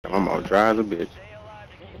I'm gonna drive a bitch.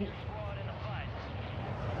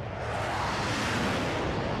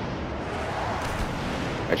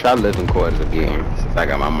 I try to listen quarters again since I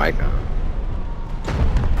got my mic on.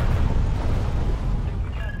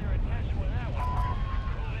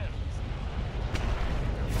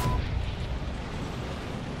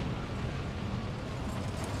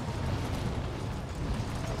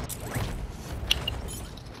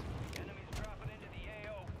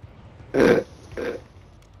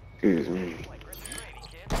 Excuse me.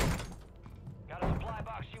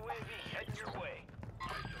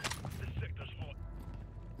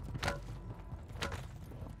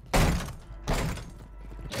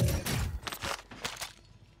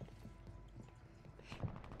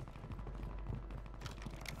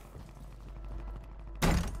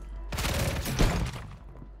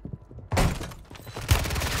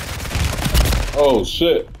 Oh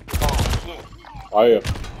shit. Oh yeah.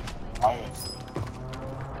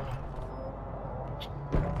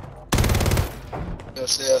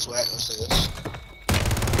 Upstairs, right upstairs.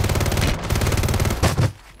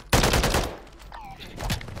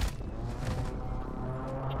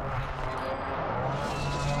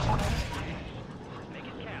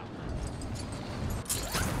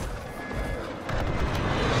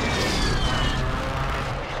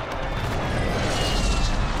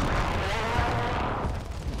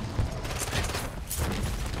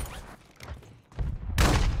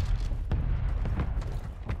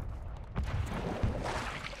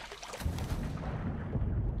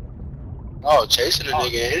 Oh, chasing a nigga,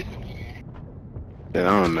 ain't it? Shit,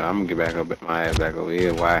 I don't know. I'm gonna get back up my ass back over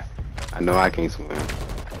here. Why? I know I can't swim.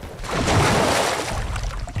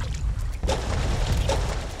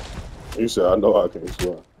 He said, I know I can't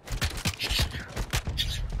swim.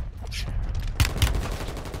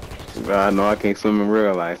 But I know I can't swim in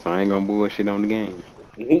real life, so I ain't gonna bullshit on the game.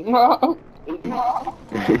 I'm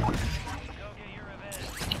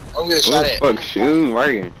gonna What shot the at. fuck, shooting,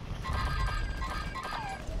 working?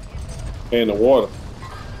 In the water.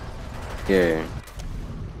 Yeah.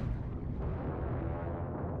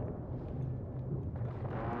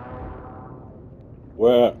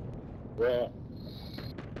 Where?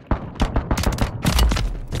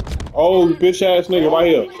 Oh, bitch ass nigga right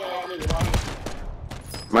here.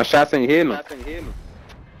 My shots ain't hitting him.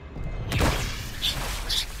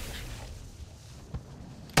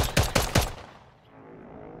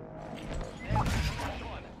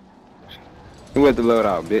 Who at the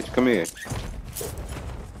loadout, bitch? Come here.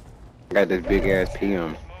 I got this big ass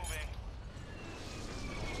PM.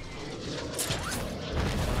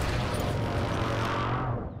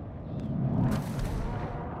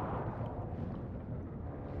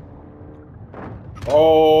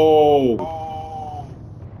 Oh.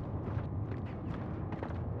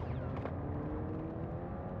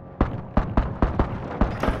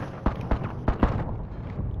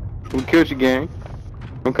 Who killed you, gang?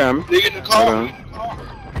 I'm coming. Nigga in the Hold car. on.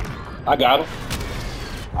 I got him.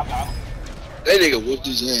 That nigga whooped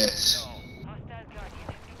his ass.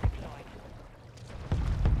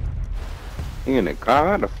 He in the car?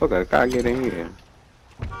 How the fuck a car get in here?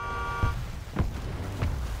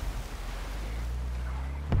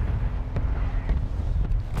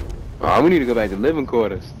 Oh, we need to go back to living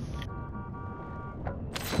quarters.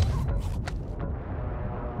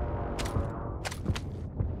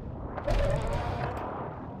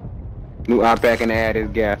 New op back and add his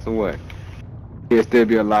gas or what? He'll still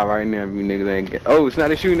be alive right now if you niggas ain't get. Oh, it's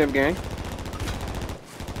not a shooting up gang.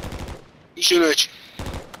 He shooting at you.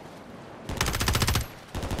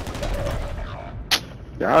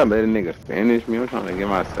 Y'all let a nigga finish me. I'm trying to get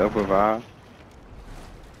myself revived.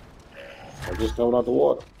 I just coming out the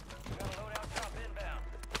water.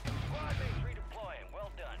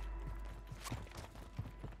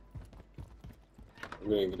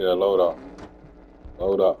 We didn't get that load up.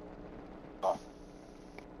 Load up.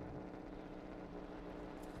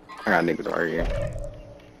 I got niggas right here.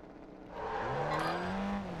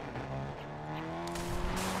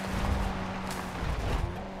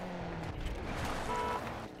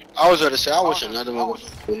 I was gonna say, I wish another one would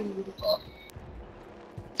put him in the car.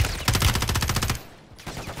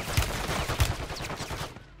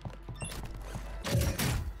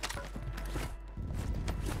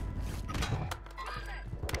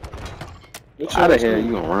 How the hell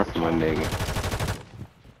you gonna run from a nigga?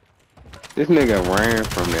 This nigga ran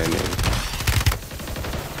from that nigga.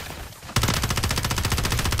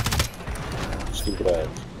 Stupid ass.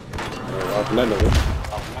 Run from that nigga.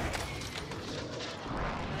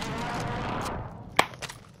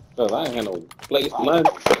 Cause I ain't had no place, nothing.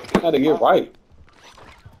 I had to get right.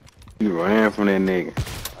 You ran from that nigga.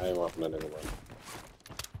 I ain't run from that nigga,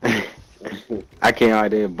 bro. I came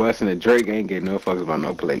out there busting a Drake, ain't getting no fucks about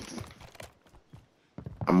no plates.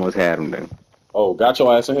 Almost had him though. Oh, got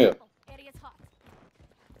your ass in here.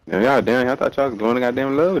 Now y'all damn, I thought y'all was going to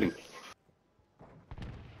goddamn loading.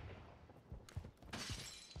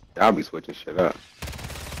 Y'all be switching shit up.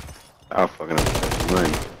 Y'all fucking up the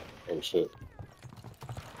money. Oh shit.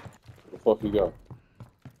 Where the fuck you go?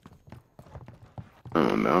 I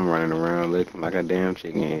don't know, I'm running around looking like a damn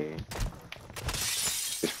chicken head.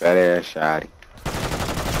 This fat ass shotty.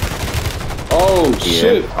 Oh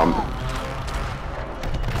shit! I'm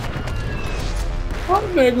My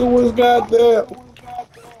nigga was goddamn.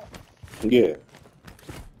 Yeah.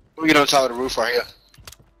 We get on top of the roof right here.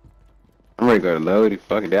 ready to go to loading.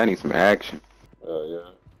 Fuck it, I need some action.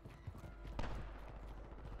 Yeah.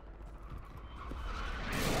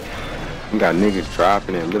 We got niggas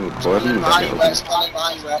dropping and living close. Behind you, Rex.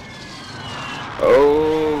 Behind you, Rex.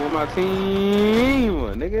 Oh, my team,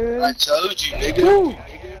 nigga. I told you, nigga. Woo.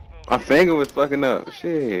 My finger was fucking up.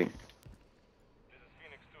 Shit.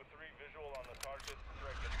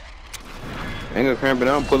 Finger cramping.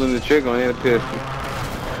 I'm pulling the trigger on that pistol.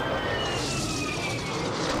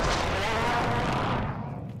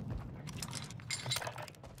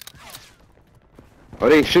 Oh,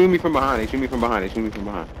 they shoot me from behind. They shoot me from behind. They shoot me from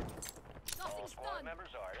behind. All squad members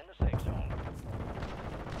are in the safe zone.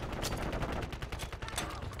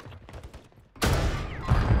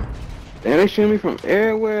 Damn, they shoot me from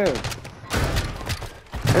everywhere.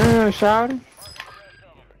 Shouting.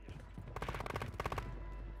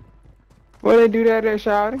 What they do that at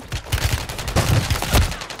shouting?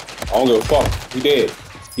 I don't give a fuck. He dead.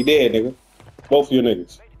 He dead, nigga. Both of you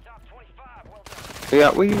niggas.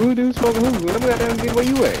 Yeah, who do smoking who? Let me goddamn get where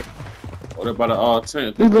you at. Oh, they're by the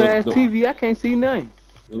tent. This little ass TV, I can't see nothing.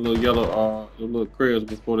 The little yellow, the little cribs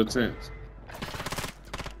before the tents.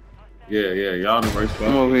 Yeah, y'all in the right spot.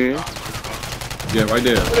 Come over here. Yeah, right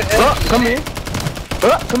there. Oh, come in.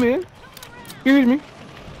 Oh, come in. Excuse me.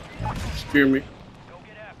 Spear me.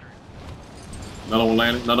 Another one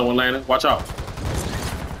landing. Watch out.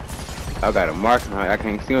 I got a mark on I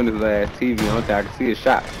can't see on this last TV. I don't think I can see a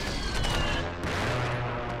shot.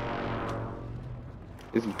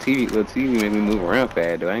 This little TV make me move around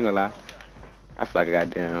fast though. I ain't gonna lie. I feel like a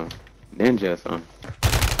goddamn ninja or something.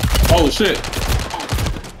 Oh shit.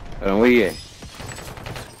 Hold on, where you at?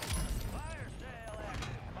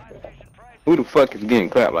 Who the fuck is getting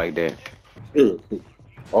clapped like that? Oh,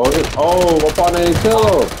 my partner ain't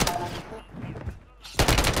kill him.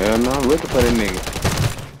 Hell no, I'm looking for that nigga.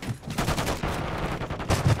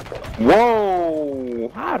 Whoa!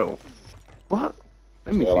 How the fuck?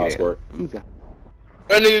 Let me see that. Squirt. Let me see.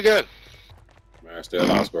 That nigga good. Man, still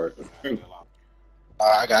lost squirt.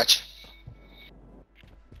 I got you.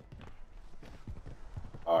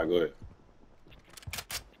 Alright, go ahead.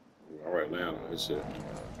 Alright, now this shit.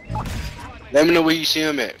 Let me know where you see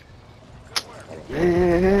him at.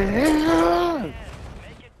 Yeah.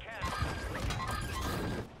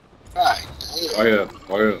 Alright. Oh yeah.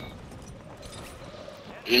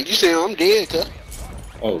 And you say I'm dead, cuz.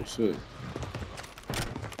 Oh shit.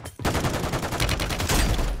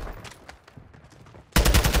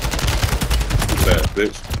 Bad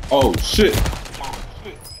bitch. Oh shit.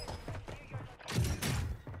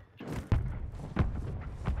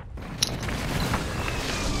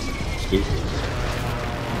 Stupid.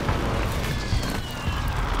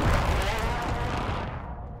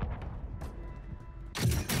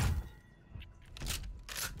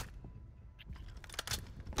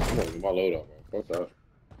 I'm gonna get my load up, man. Fuck that.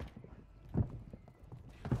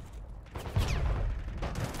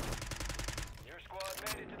 Your squad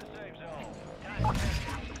made it to the safe zone. Time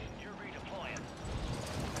to execute. You're redeploying.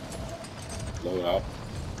 Load out.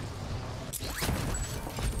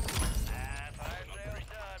 Fire sale's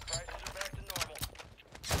done. Prices are back to normal.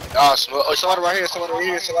 Awesome. Oh, somebody right here. Somebody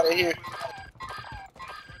right here.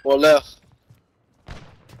 Or left.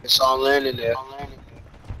 It's all landing there.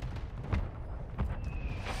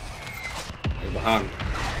 They behind me.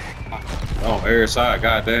 Oh, every side,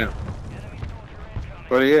 goddamn.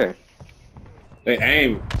 Where they at? They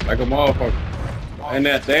aim like a motherfucker. And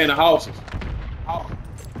that they in the houses.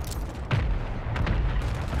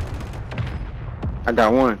 I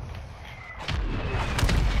got one.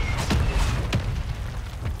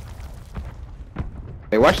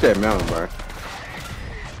 Hey, watch that mountain, bro.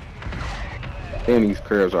 They in these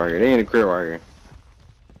cribs right here. They in the crib right here.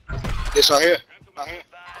 This right here. There's an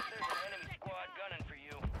enemy squad gunning for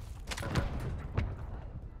you.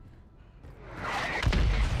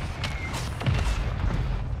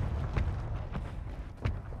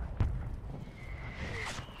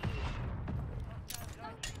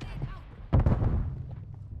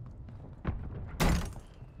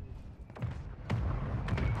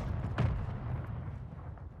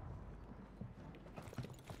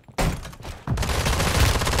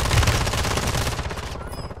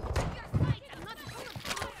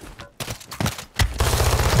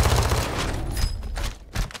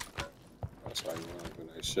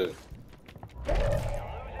 shit. You're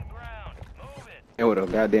losing ground. Move it. Hey, with a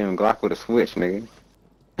goddamn Glock with a switch, nigga.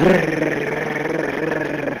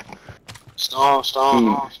 Storm, storm,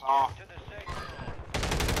 Hmm. storm, storm. To the safe zone.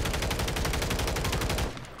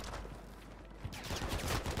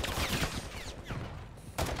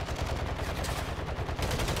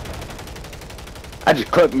 I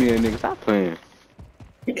just cut me a nigga. Stop playing.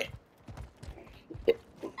 This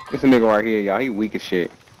a nigga right here, y'all. He weak as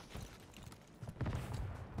shit.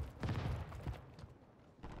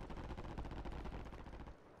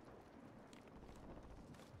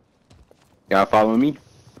 Y'all following me?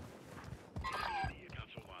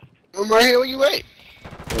 I'm right here where you at.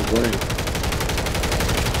 Oh, great.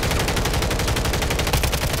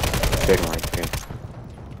 Second right there.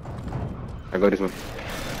 I go this one.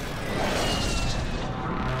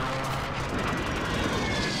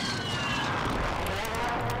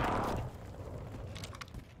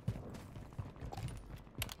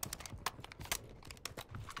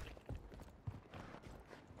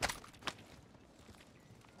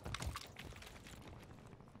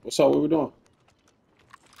 What's up? What we doing?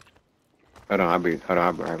 Hold on, I'll be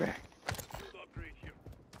right back.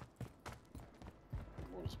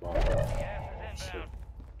 I'm on the spot. Gas is inbound.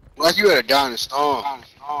 Like you at a down in storm.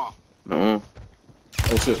 No.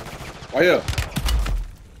 Oh shit. Right here.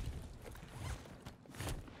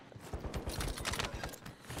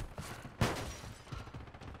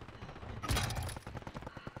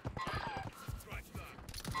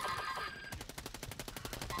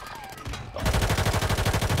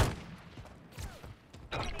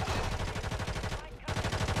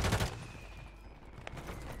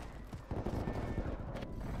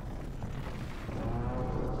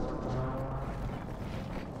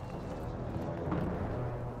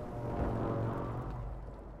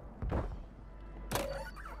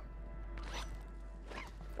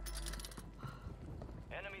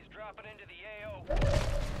 Enemies dropping into the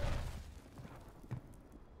AO.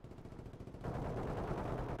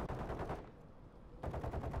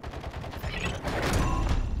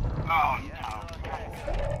 Oh,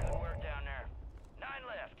 Good work down there. 9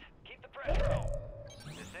 left. Keep the pressure on.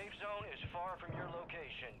 The safe zone is far from your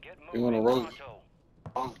location. Get You on the moving road?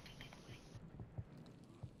 pronto.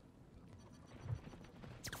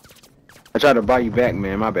 I tried to buy you back,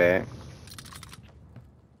 man. My bad.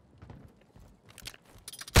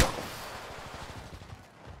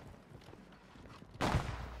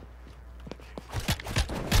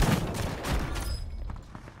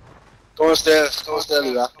 go upstairs,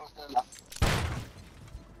 Levi.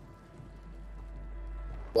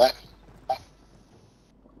 What?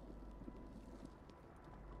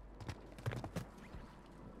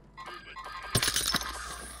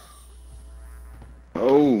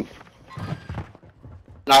 Oh,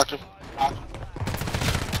 Knocked him.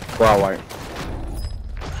 wow, white.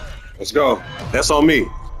 Let's go. That's on me.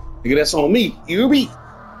 Nigga, that's on me. You hear me?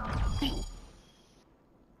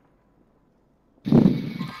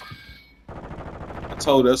 I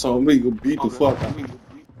told you that's on me. Go beat the fuck out of me.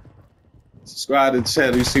 Subscribe to the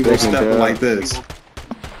channel. You see more Second stepping dub. like this.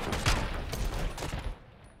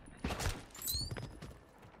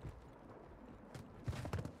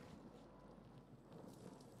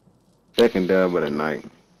 Second dub of the night.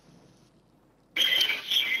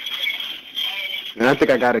 And I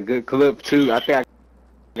think I got a good clip too. I think I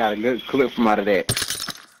got a good clip from out of that.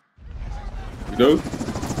 You do?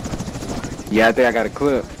 Yeah, I think I got a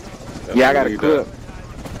clip. Yeah, I got a Definitely clip.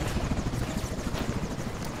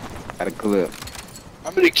 Got a clip.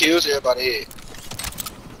 How many kills everybody had?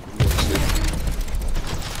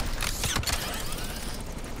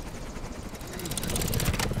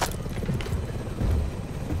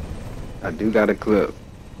 I do got a clip.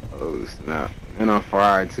 Oh snap. And on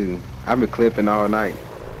fire too. I've been clipping all night.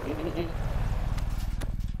 Man,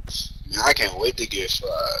 I can't wait to get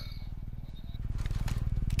fried.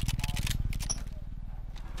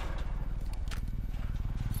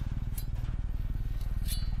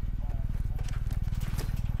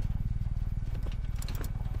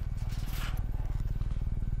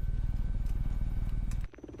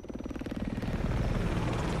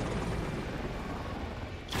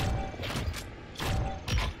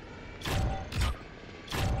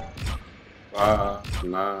 Five,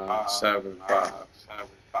 9, 7, 5.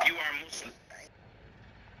 You are Muslim.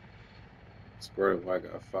 Square if I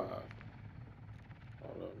got 5. Hold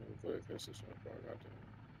on, let me go ahead and finish this one before I got there.